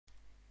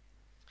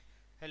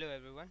Hello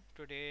everyone,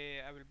 today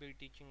I will be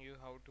teaching you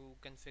how to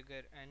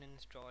configure and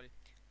install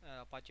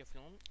Apache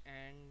Flume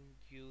and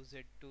use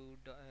it to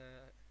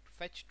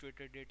fetch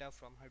Twitter data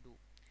from Hadoop.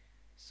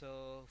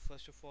 So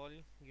first of all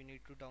you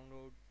need to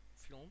download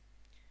Flume.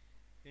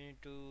 You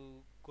need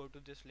to go to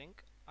this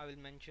link. I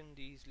will mention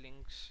these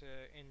links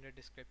in the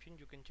description,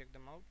 you can check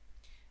them out.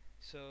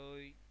 So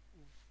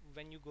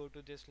when you go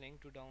to this link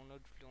to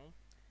download Flume,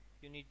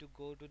 you need to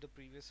go to the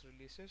previous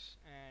releases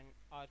and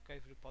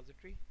archive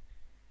repository,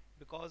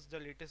 because the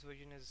latest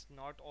version is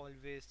not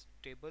always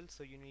stable,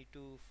 so you need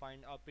to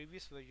find a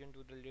previous version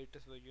to the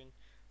latest version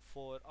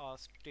for a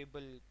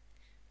stable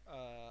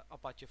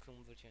Apache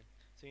Flume version.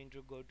 So you need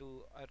to go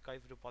to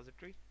archive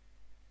repository,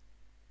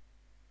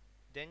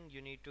 then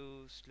you need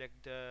to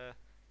select the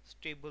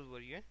stable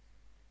version.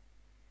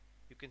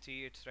 You can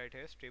see it's right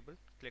here, stable.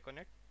 Click on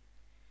it.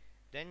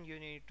 Then you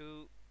need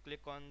to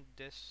click on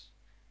this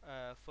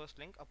first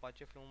link,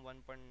 Apache Flume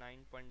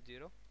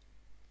 1.9.0.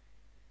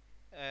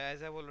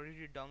 As I've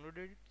already downloaded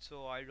it,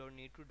 so I don't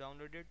need to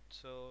download it,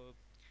 so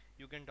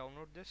you can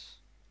download this.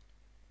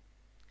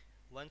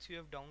 Once you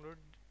have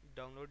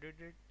downloaded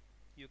it,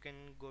 you can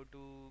go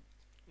to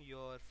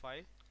your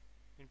file,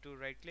 into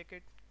right click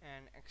it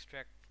and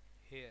extract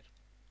here.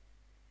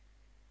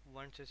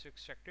 Once it's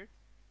extracted,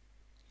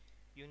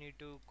 you need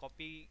to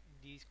copy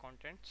these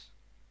contents,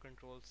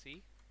 control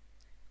C,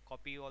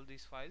 copy all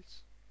these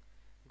files,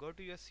 go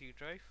to your C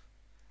drive,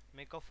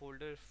 make a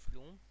folder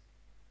Flume,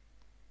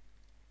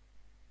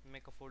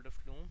 name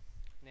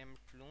it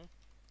Flume.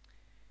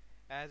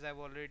 As I've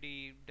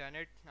already done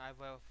it, I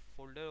have a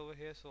folder over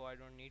here, so I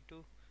don't need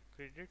to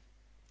create it.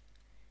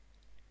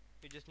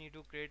 You just need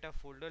to create a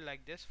folder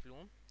like this,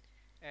 Flume,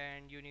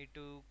 and you need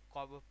to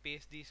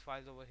paste these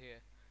files over here.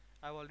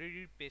 I've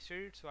already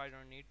pasted it, so I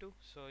don't need to,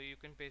 so you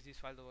can paste these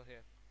files over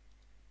here.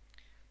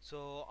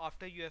 So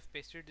after you have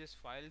pasted these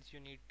files,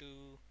 you need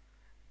to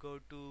go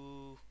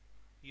to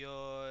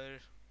your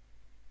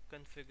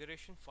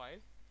configuration file,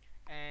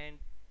 and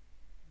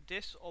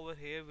this over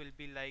here will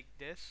be like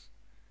this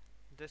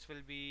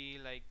will be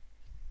like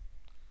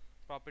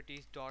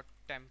properties dot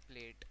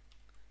template.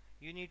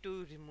 You need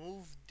to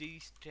remove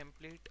these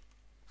template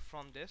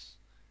from this,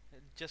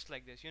 just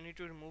like this. You need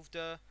to remove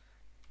the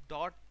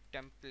dot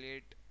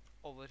template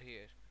over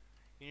here.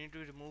 You need to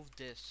remove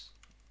this.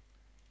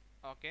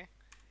 Okay,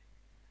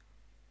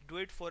 do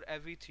it for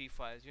every three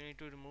files. You need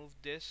to remove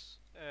this,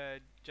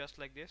 just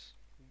like this,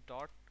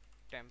 dot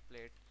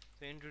template.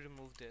 So you need to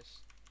remove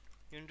this.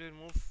 You need to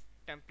remove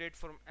template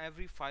from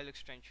every file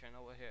extension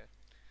over here.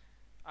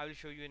 I will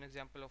show you an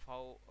example of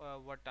how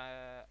what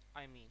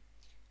I mean.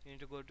 You need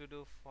to go to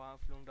the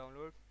Flume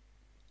download.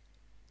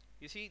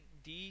 You see,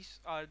 these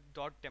are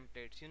dot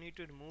templates. You need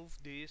to remove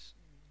these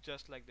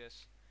just like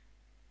this.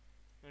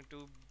 You need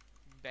to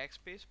press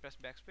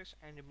backspace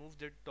and remove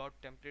the dot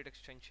template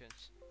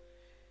extensions.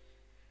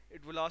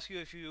 It will ask you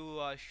if you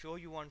are sure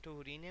you want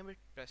to rename it,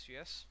 press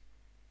yes,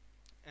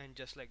 and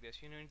just like this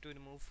you need to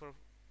remove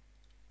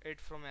it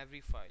from every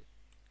file.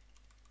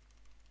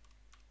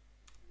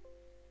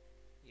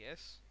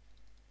 Yes.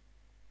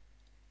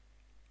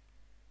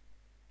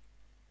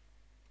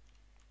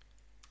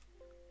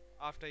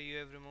 After you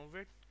have removed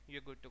it,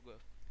 you're good to go.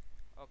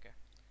 Okay,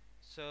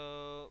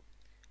 so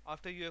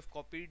after you have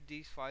copied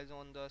these files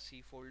on the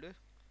C folder,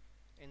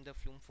 in the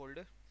Flume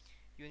folder,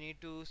 you need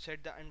to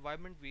set the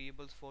environment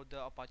variables for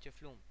the Apache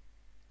Flume.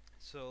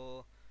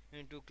 So you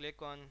need to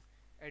click on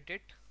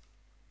edit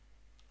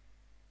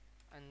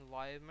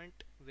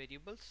environment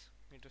variables.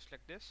 You need to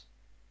select this.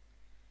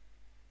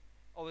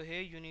 Over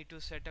here you need to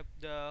set up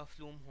the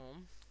Flume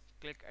home.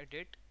 Click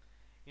edit.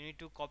 You need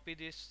to copy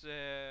this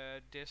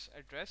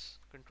address,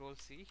 control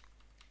C,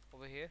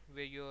 over here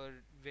where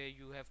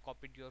you have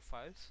copied your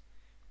files.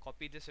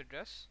 Copy this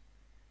address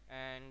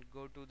and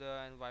go to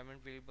the environment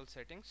variable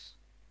settings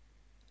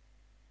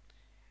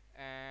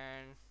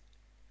and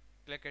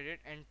click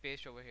edit and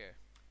paste over here,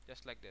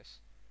 just like this.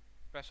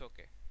 Press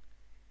OK.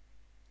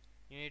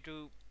 You need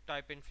to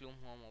type in Flume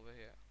home over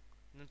here,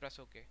 then press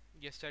OK.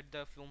 Just set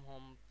the Flume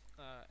home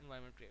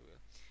environment variable.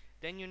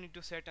 Then you need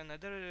to set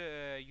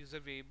another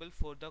user variable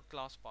for the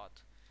class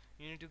path.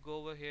 You need to go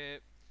over here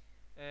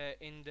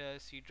in the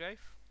C drive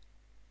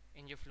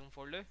in your Flume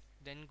folder,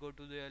 then go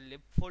to the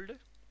lib folder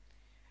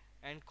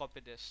and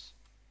copy this.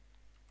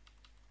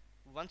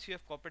 Once you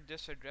have copied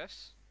this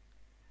address,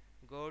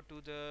 go to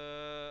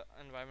the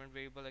environment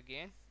variable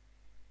again,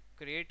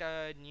 create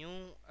a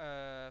new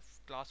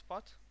class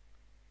path,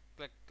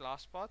 click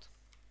class path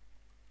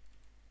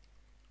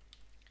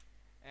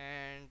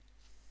and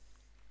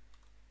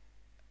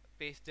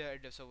paste the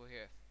address over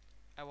here.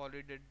 I've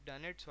already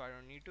done it, so I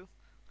don't need to.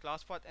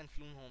 Class path and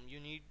Flume home, you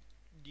need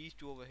these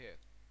two over here.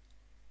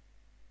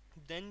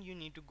 Then you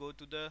need to go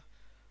to the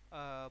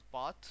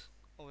path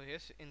over here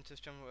in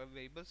system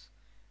variables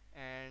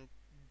and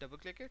double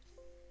click it.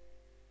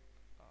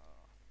 uh,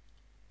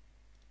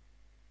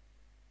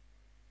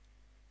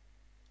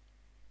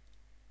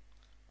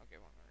 okay,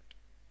 1 minute.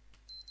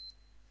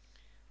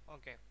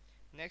 Okay,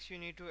 next you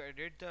need to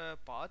edit the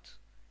path.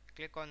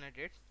 Click on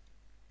edit,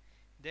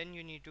 Then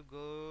you need to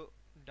go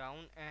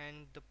down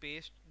and the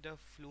paste the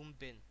Flume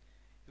bin.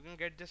 You can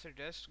get this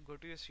address. Go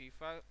to your C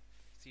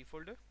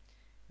folder,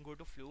 go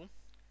to Flume,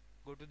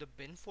 go to the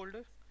bin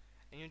folder,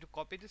 and you need to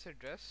copy this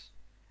address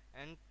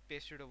and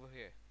paste it over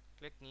here.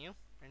 Click new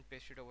and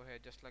paste it over here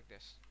just like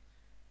this.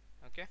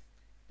 Okay,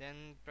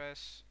 then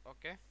press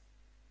OK,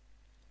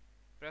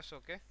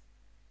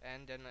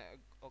 and then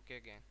OK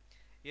again.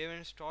 You have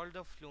installed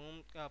the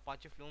Flume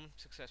Apache Flume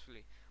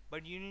successfully,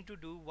 but you need to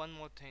do one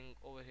more thing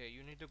over here.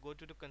 You need to go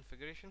to the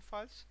configuration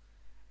files,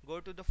 go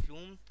to the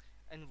Flume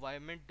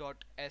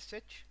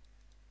environment.sh,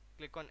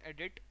 click on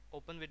edit,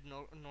 open with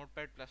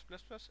notepad++,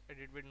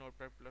 edit with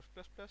notepad++,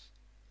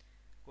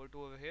 go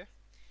to over here.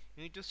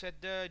 You need to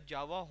set the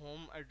Java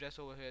home address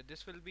over here.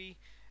 This will be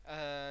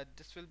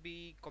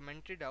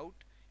commented out.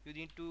 You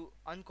need to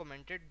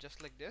uncomment it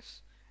just like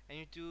this, and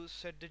you need to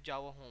set the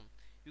Java home.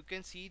 You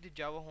can see the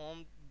Java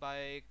home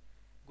by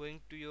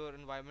going to your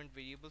environment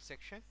variable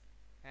section,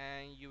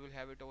 and you will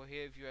have it over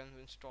here if you have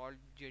installed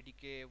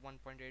JDK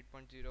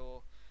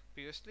 1.8.0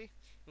 previously.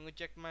 You can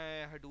check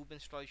my Hadoop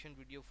installation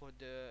video for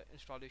the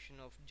installation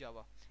of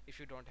Java if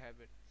you don't have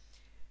it.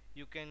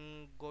 You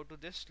can go to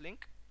this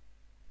link,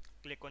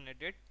 click on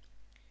edit,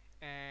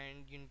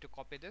 and you need to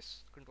copy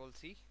this, Control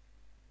C,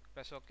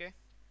 press OK,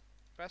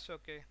 press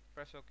OK,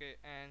 press OK,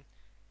 and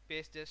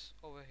paste this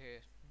over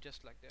here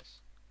just like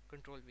this,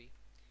 Control V.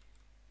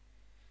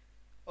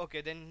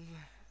 Okay, then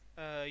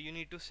you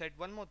need to set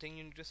one more thing.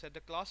 You need to set the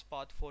class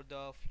path for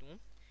the Flume.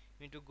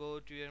 You need to go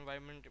to your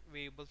environment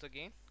variables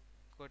again,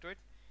 go to it,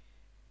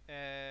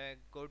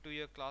 go to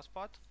your class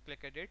path, click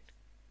edit,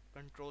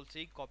 Control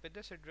C, copy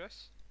this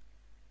address,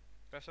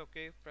 press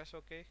OK,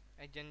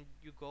 and then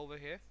you go over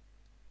here.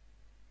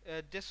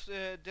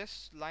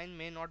 This line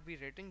may not be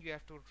written. You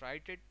have to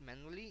write it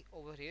manually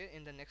over here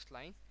in the next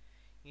line.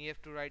 You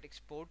have to write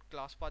export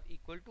class path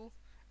equal to,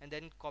 and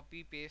then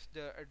copy paste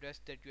the address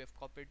that you have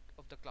copied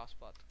of the class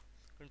path.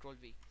 Control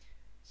V.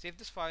 Save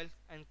this file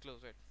and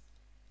close it.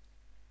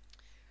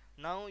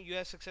 Now you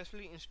have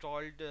successfully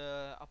installed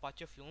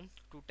Apache Flume.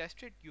 To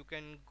test it, you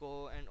can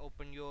go and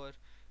open your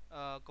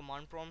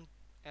command prompt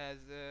as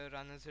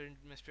run as an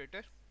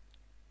administrator.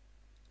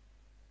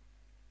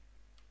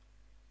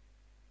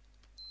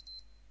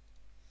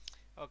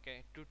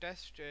 Okay, to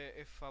test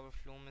if our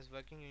Flume is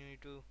working, you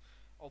need to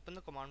open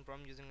the command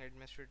prompt using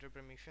administrator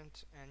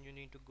permissions, and you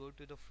need to go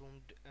to the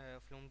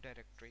Flume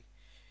directory.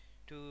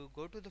 To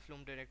go to the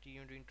Flume directory,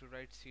 you need to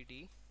write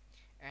cd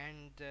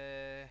and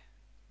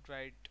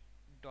write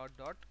dot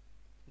dot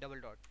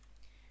double dot.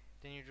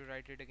 Then you need to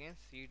write it again,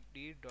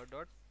 cd dot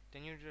dot.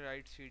 Then you need to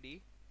write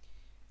cd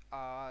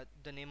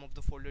the name of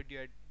the folder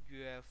you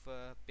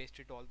have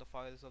pasted all the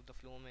files of the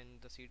Flume in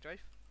the C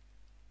drive.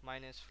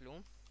 Mine is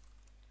Flume.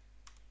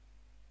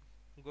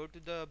 Go to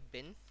the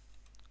bin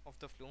of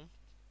the Flume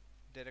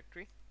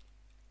directory.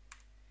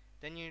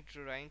 Then you need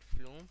to write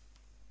Flume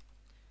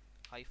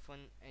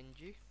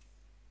 -ng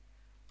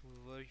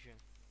version.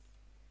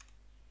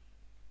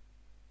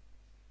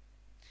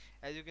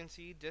 As you can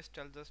see, this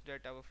tells us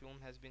that our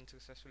Flume has been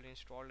successfully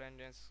installed and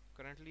is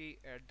currently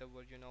at the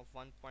version of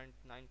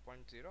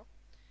 1.9.0.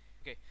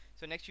 Okay,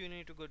 so next you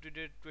need to go to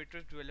the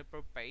Twitter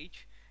developer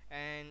page,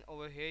 and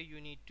over here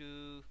you need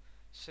to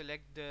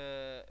select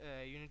the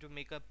you need to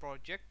make a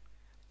project.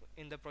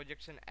 In the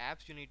projects and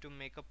apps, you need to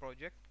make a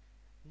project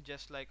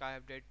just like I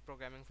have did.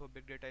 Programming for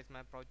big data is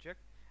my project.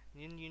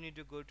 Then you need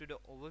to go to the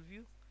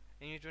overview,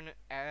 and you need to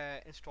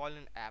install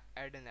an app,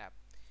 add an app.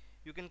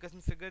 You can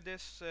configure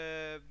this.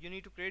 You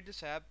need to create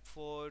this app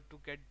to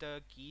get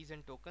the keys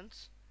and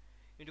tokens.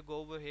 You need to go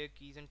over here,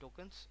 keys and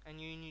tokens, and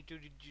you need to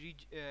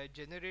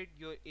generate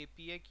your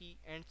API key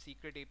and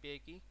secret API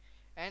key,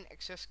 and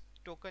access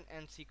token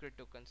and secret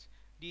tokens.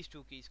 These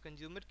two keys,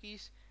 consumer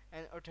keys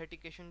and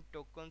authentication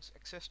tokens,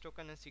 access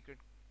token and secret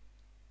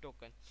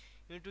token.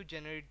 You need to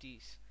generate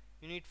these.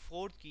 You need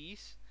 4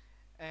 keys,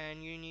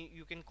 and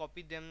you can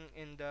copy them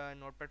in the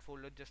notepad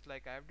folder just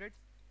like I have did.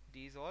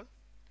 These all,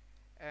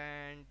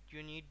 and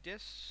you need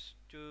this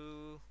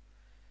to.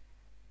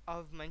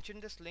 I've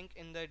mentioned this link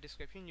in the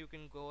description. You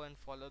can go and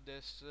follow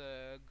this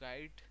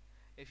guide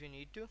if you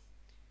need to.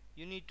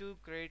 You need to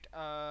create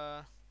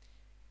a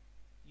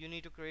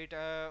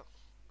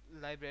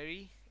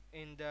library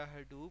in the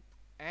Hadoop,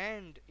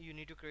 and you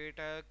need to create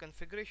a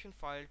configuration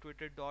file,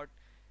 twitter dot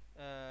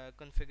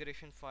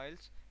configuration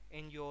files,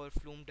 in your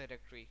Flume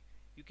directory.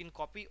 You can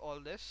copy all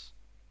this,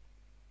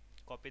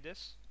 copy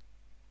this,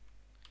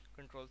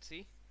 Control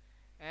C,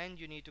 and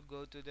you need to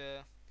go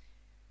to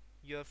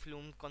your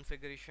Flume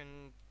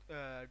configuration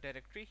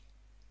directory,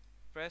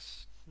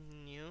 press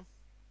new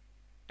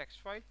text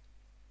file,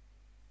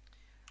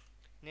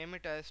 name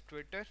it as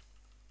Twitter,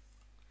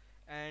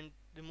 and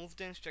remove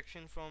the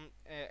extension from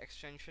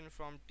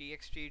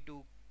txt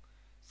to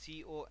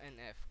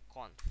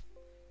conf.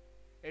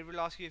 It will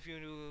ask you if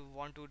you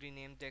want to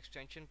rename the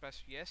extension.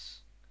 Press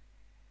yes.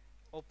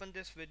 Open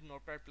this with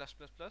notepad++,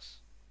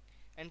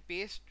 and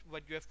paste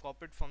what you have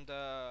copied from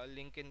the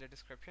link in the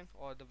description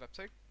or the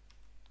website.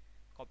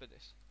 Copy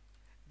this.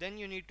 Then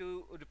you need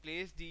to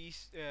replace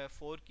these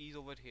four keys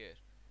over here,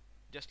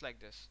 just like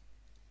this.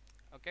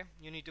 Okay,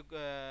 you need to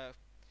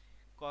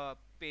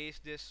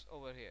paste this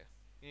over here.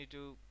 You need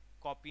to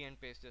copy and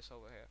paste this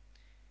over here.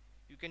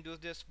 You can do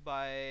this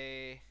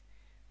by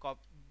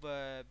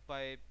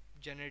by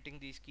generating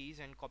these keys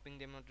and copying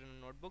them onto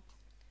a notebook.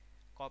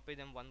 Copy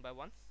them one by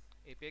one.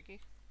 API key,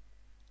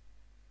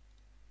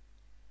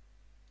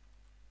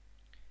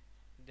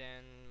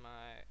 then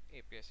my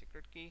API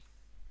secret key.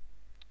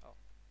 Oh,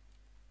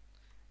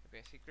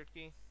 API secret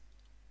key.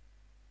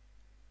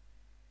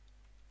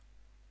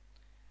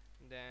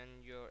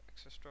 Then your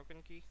access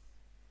token key.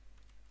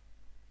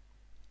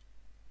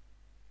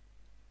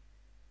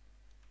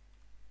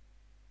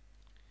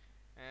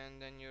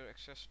 And then your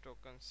access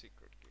token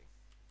secret key.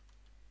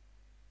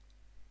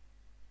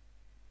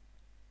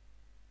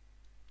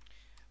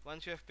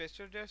 Once you have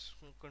pasted this,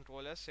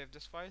 Control S, save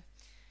this file,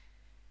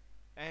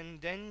 and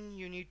then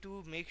you need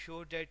to make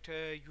sure that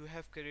you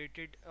have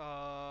created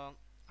a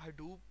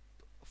Hadoop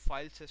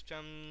file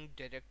system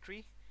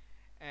directory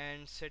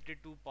and set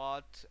it to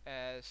path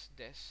as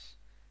this: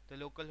 the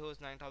localhost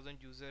 9000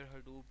 user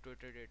Hadoop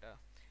Twitter data.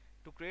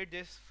 To create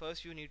this,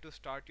 first you need to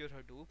start your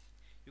Hadoop.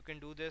 You can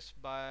do this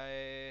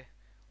by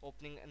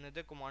opening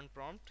another command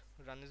prompt,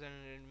 run as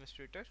an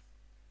administrator,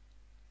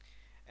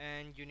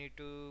 and you need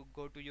to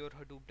go to your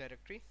Hadoop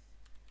directory.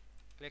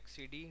 Click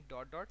cd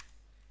dot dot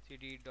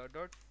cd dot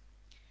dot.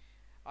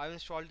 I've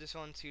installed this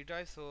on C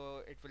drive,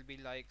 so it will be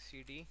like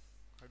cd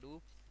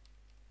Hadoop,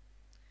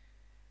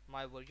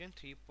 my version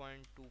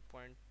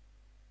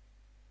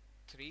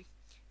 3.2.3.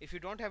 If you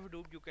don't have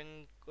Hadoop, you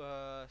can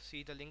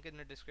see the link in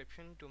the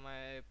description to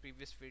my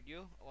previous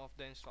video of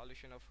the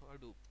installation of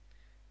Hadoop.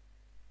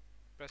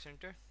 Press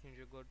enter.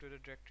 You go to the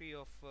directory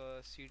of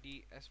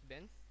cd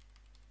sbin.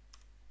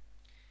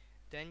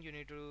 Then you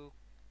need to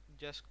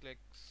just click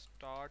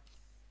start,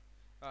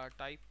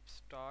 type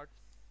start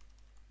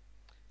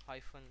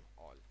hyphen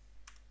all.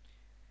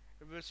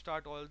 It will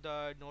start all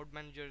the node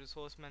manager,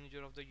 resource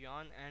manager of the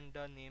yarn, and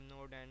the name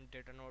node and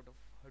data node of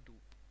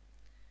Hadoop.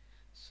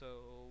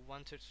 So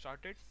once it's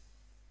started,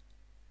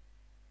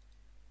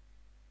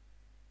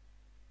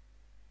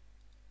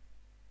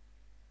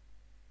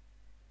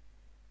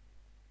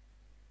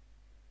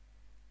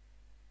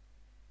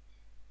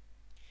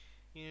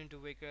 you need to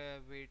wait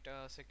a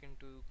second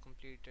to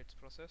complete its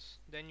process.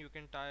 Then you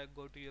can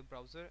go to your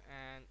browser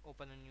and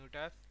open a new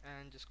tab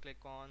and just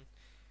click on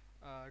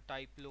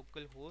type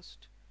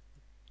localhost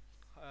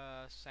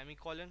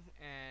semicolon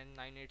and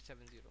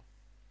 9870,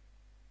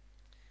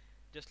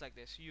 just like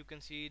this. You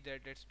can see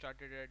that it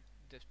started at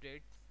this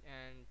date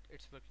and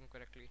it's working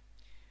correctly.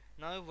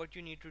 Now what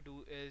you need to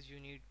do is you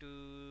need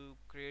to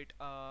create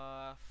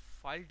a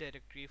file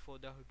directory for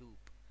the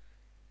Hadoop.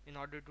 In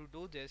order to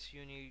do this,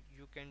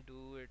 you can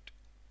do it.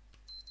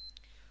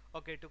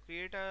 Okay, to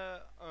create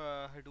a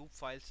Hadoop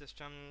file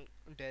system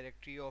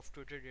directory of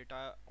Twitter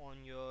data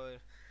on your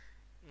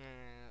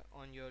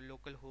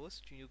local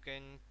host, you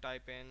can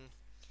type in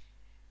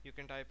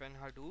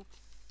Hadoop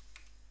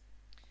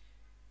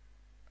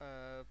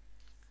uh,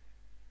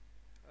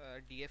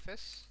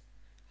 DFS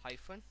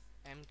hyphen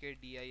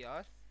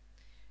mkdir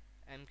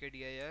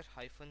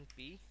hyphen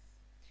p,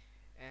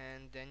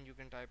 and then you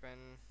can type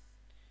in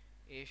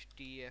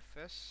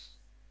HDFS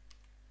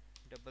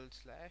double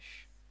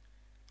slash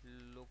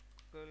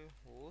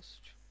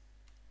localhost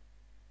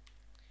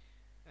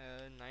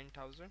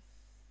 9000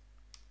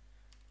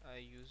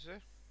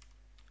 user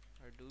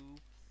Hadoop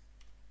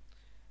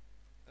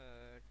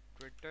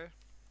Twitter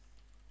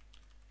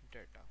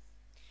data.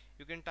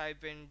 You can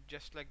type in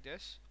just like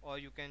this, or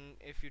you can,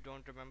 if you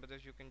don't remember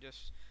this, you can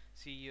just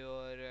see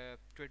your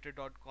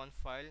twitter.conf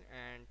file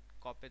and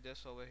copy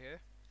this over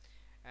here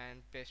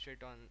and paste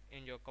it on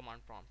in your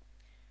command prompt.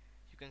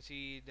 You can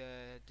see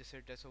this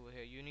address over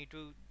here. You need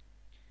to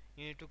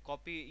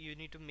copy, you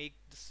need to make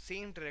the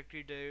same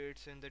directory that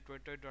it's in the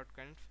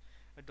twitter.conf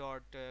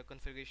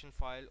configuration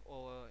file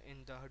or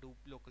in the Hadoop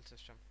local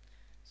system.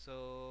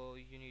 So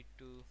you need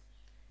to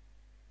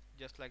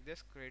just like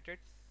this create it.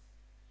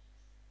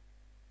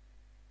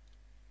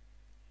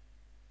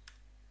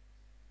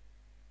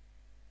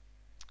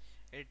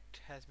 It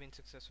has been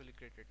successfully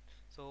created.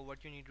 So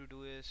what you need to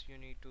do is you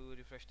need to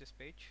refresh this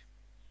page,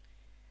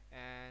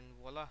 and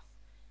voila,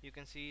 you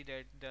can see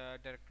that the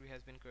directory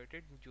has been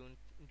created.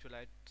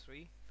 July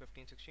 3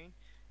 15 16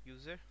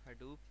 user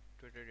Hadoop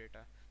Twitter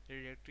data.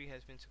 The directory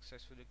has been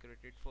successfully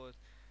created for,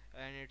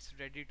 and it's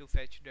ready to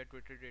fetch the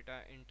Twitter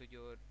data into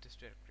your this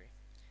directory.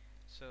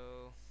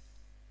 So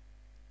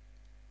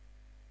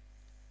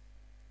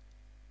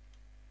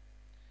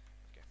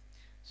okay,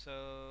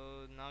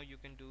 so now you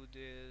can do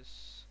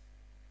this.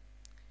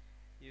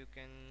 You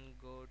can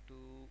go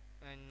to,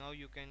 and now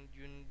you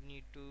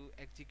need to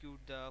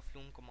execute the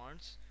Flume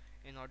commands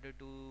in order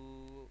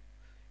to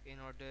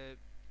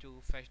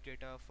fetch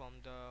data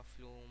from the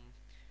Flume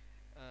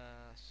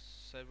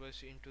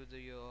servers into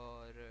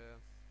your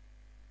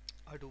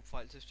Hadoop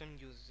file system,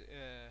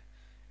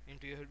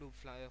 into your Hadoop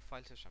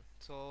file system.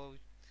 So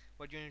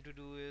what you need to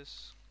do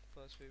is,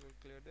 first we will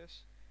clear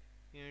this.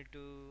 you need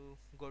to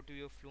go to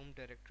your Flume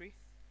directory,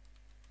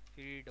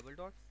 cd double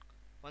dot.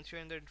 Once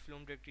you're in the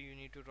Flume directory, you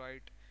need to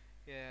write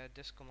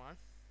this command.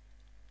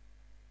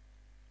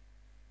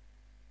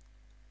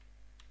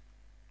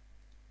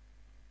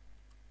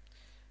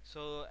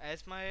 So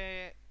as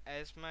my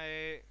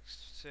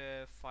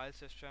file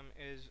system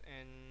is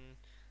in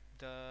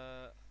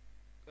the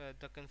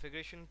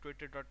configuration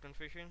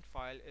twitter.configuration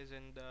file is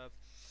in the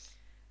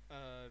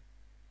uh,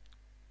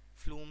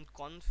 Flume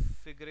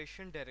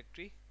configuration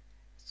directory,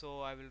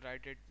 so I will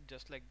write it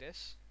just like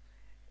this.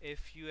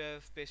 If you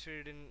have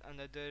pasted it in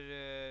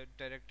another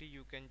directory,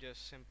 you can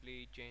just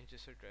simply change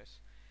this address.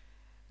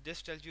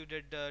 This tells you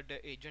that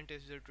the agent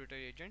is the Twitter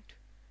agent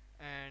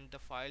and the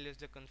file is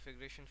the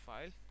configuration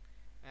file,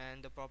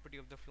 and the property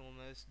of the Flume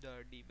is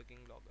the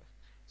debugging logger.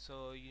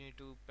 So you need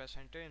to press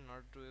enter in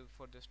order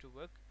for this to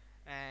work,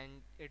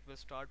 and it will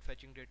start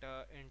fetching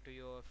data into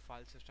your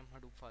file system,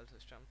 Hadoop file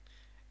system.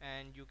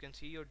 And you can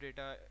see your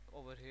data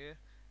over here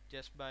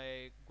just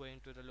by going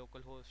to the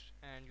localhost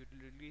and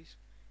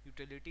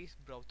utilities,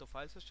 browse the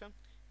file system,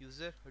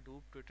 user,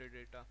 Hadoop, Twitter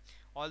data.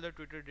 All the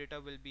Twitter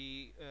data will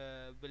be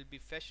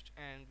fetched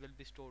and will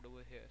be stored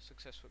over here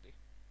successfully.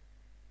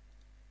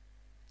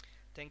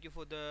 Thank you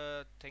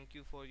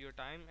for your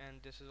time,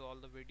 and this is all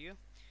the video.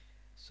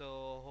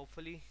 So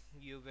hopefully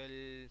you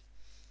will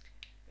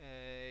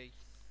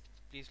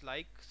please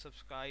like,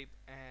 subscribe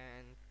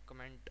and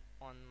comment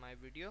on my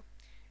video.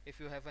 If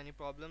you have any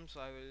problems,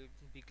 I will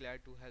be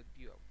glad to help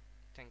you out.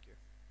 Thank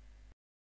you.